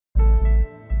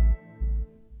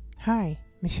Hi,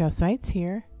 Michelle Seitz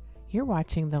here. You're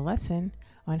watching the lesson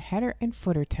on header and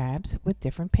footer tabs with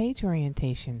different page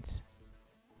orientations.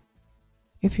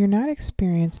 If you're not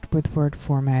experienced with word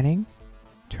formatting,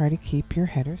 try to keep your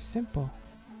headers simple.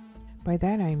 By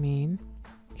that I mean,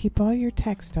 keep all your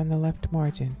text on the left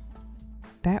margin.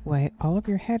 That way, all of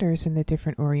your headers in the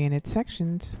different oriented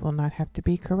sections will not have to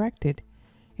be corrected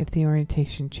if the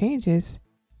orientation changes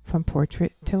from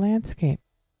portrait to landscape.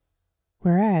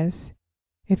 Whereas,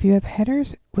 if you have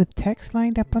headers with text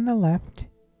lined up on the left,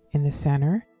 in the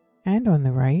center, and on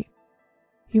the right,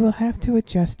 you will have to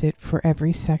adjust it for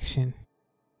every section.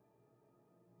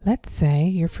 Let's say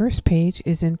your first page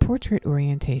is in portrait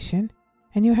orientation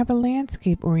and you have a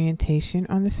landscape orientation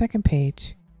on the second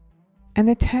page, and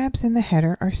the tabs in the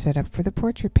header are set up for the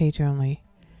portrait page only.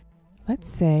 Let's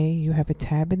say you have a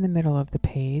tab in the middle of the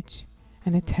page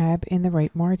and a tab in the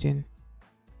right margin.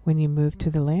 When you move to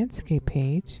the landscape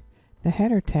page, the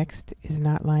header text is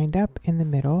not lined up in the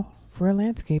middle for a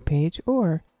landscape page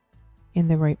or in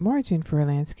the right margin for a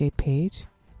landscape page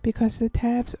because the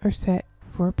tabs are set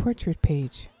for a portrait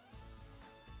page.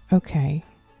 Okay,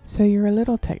 so you're a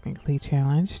little technically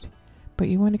challenged, but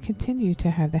you want to continue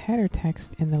to have the header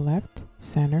text in the left,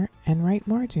 center, and right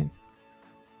margin.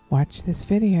 Watch this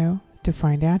video to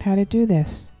find out how to do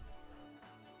this.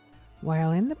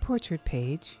 While in the portrait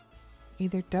page,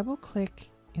 either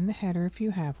double-click in the header if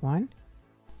you have one,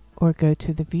 or go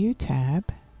to the View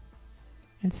tab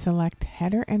and select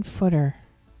Header and Footer.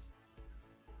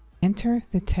 Enter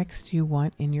the text you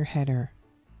want in your header.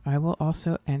 I will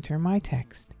also enter my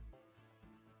text.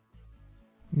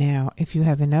 Now, if you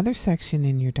have another section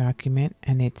in your document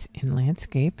and it's in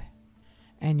landscape,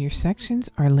 and your sections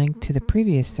are linked to the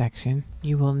previous section,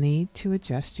 you will need to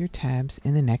adjust your tabs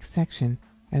in the next section,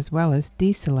 as well as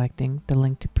deselecting the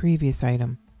link to previous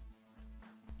item.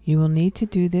 You will need to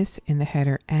do this in the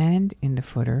header and in the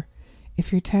footer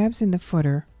if your tabs in the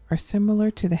footer are similar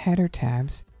to the header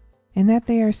tabs in that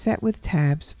they are set with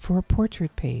tabs for a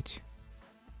portrait page.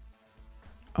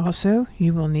 Also,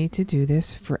 you will need to do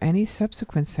this for any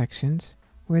subsequent sections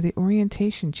where the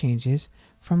orientation changes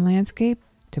from landscape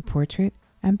to portrait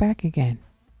and back again.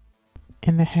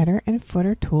 In the header and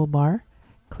footer toolbar,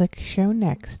 click Show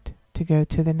Next to go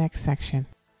to the next section.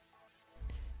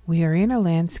 We are in a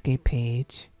landscape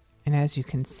page, and as you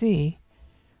can see,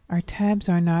 our tabs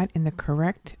are not in the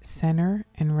correct center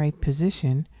and right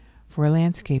position for a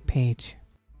landscape page.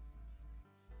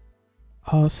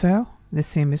 Also, the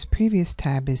Same as Previous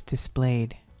tab is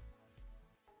displayed.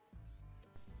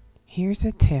 Here's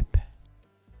a tip.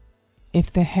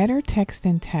 If the header text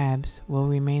and tabs will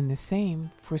remain the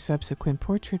same for subsequent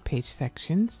portrait page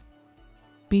sections,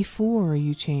 before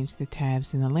you change the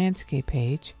tabs in the landscape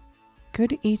page, go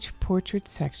to each portrait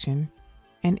section,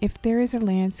 and if there is a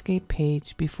landscape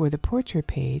page before the portrait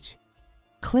page,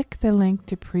 click the link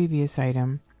to previous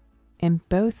item in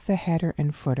both the header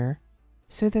and footer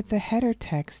so that the header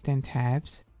text and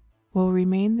tabs will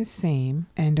remain the same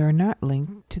and are not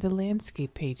linked to the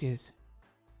landscape pages.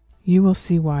 You will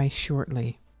see why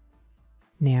shortly.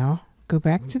 Now, go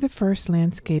back to the first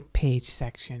landscape page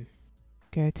section.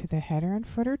 Go to the header and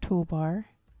footer toolbar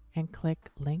and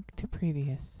click Link to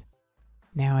Previous.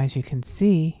 Now, as you can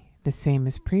see, the Same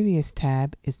as Previous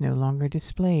tab is no longer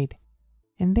displayed,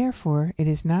 and therefore it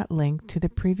is not linked to the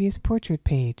previous portrait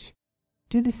page.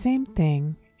 Do the same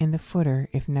thing in the footer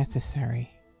if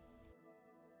necessary.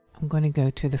 I'm going to go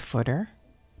to the footer,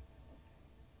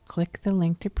 click the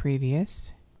Link to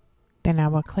Previous, then I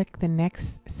will click the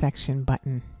Next Section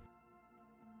button.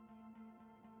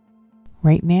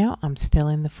 Right now I'm still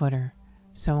in the footer,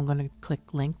 so I'm going to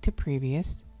click Link to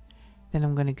Previous, then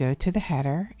I'm going to go to the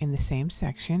header in the same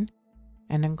section,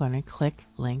 and I'm going to click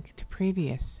Link to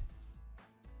Previous.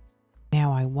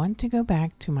 Now I want to go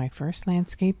back to my first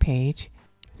landscape page,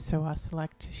 so I'll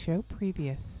select Show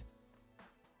Previous.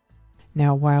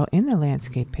 Now while in the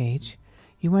landscape page,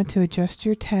 you want to adjust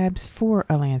your tabs for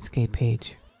a landscape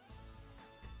page.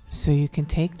 So you can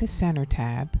take the center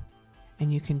tab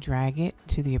and you can drag it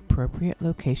to the appropriate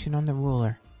location on the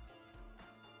ruler.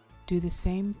 Do the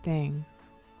same thing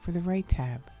for the right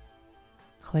tab.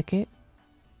 Click it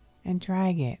and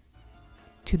drag it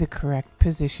to the correct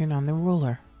position on the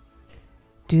ruler.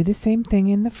 Do the same thing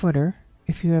in the footer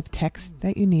if you have text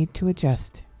that you need to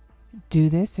adjust. Do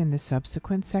this in the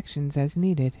subsequent sections as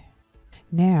needed.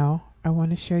 Now, I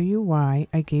want to show you why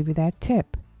I gave you that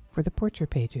tip for the portrait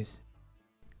pages.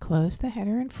 Close the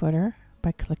header and footer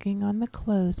by clicking on the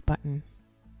Close button.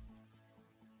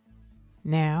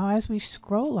 Now, as we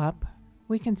scroll up,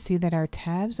 we can see that our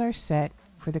tabs are set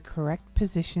for the correct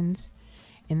positions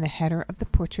in the header of the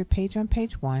portrait page on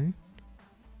page 1,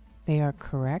 They are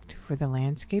correct for the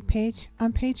landscape page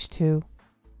on page 2.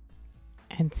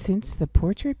 And since the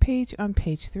portrait page on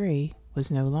page 3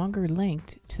 was no longer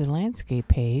linked to the landscape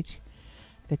page,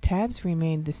 the tabs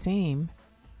remained the same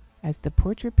as the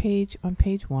portrait page on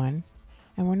page 1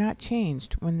 and were not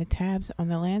changed when the tabs on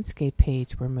the landscape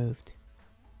page were moved.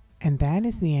 And that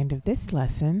is the end of this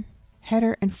lesson,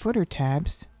 header and footer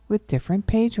tabs with different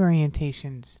page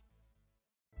orientations.